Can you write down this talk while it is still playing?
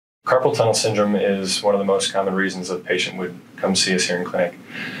Carpal tunnel syndrome is one of the most common reasons a patient would come see us here in clinic.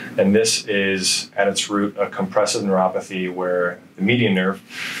 And this is, at its root, a compressive neuropathy where the median nerve,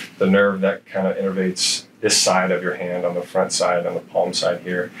 the nerve that kind of innervates this side of your hand on the front side, on the palm side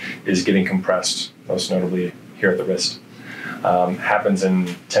here, is getting compressed, most notably here at the wrist. Happens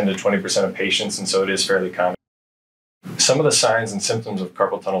in 10 to 20% of patients, and so it is fairly common. Some of the signs and symptoms of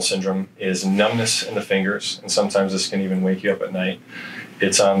carpal tunnel syndrome is numbness in the fingers, and sometimes this can even wake you up at night.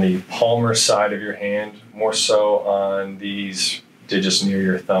 It's on the palmar side of your hand, more so on these digits near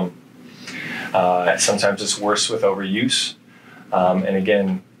your thumb. Sometimes it's worse with overuse. And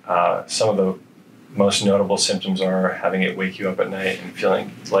again, some of the most notable symptoms are having it wake you up at night and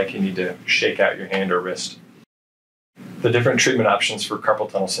feeling like you need to shake out your hand or wrist. The different treatment options for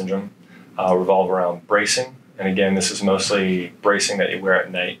carpal tunnel syndrome revolve around bracing. And again, this is mostly bracing that you wear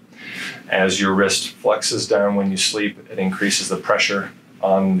at night. As your wrist flexes down when you sleep, it increases the pressure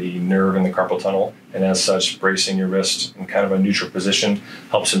on the nerve in the carpal tunnel, and as such, bracing your wrist in kind of a neutral position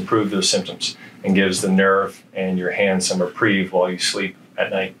helps improve those symptoms and gives the nerve and your hand some reprieve while you sleep at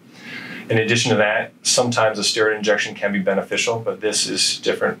night. In addition to that, sometimes a steroid injection can be beneficial, but this is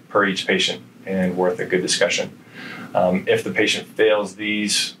different per each patient and worth a good discussion. If the patient fails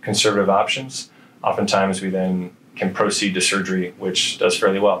these conservative options, oftentimes we then can proceed to surgery, which does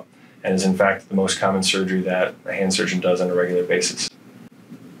fairly well, and is in fact the most common surgery that a hand surgeon does on a regular basis.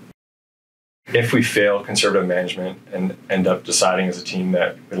 If we fail conservative management and end up deciding as a team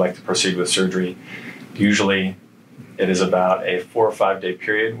that we'd like to proceed with surgery, usually it is about a 4 or 5 day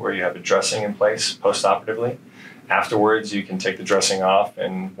period where you have a dressing in place post-operatively. Afterwards, you can take the dressing off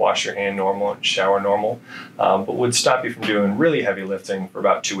and wash your hand normal and shower normal, but would stop you from doing really heavy lifting for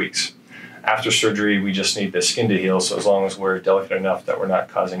about 2 weeks. After surgery, we just need the skin to heal, so as long as we're delicate enough that we're not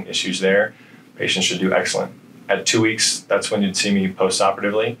causing issues there, patients should do excellent. At 2 weeks, that's when you'd see me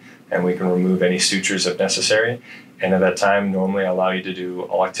post-operatively, and we can remove any sutures if necessary. And at that time, normally I allow you to do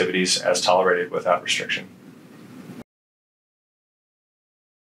all activities as tolerated without restriction.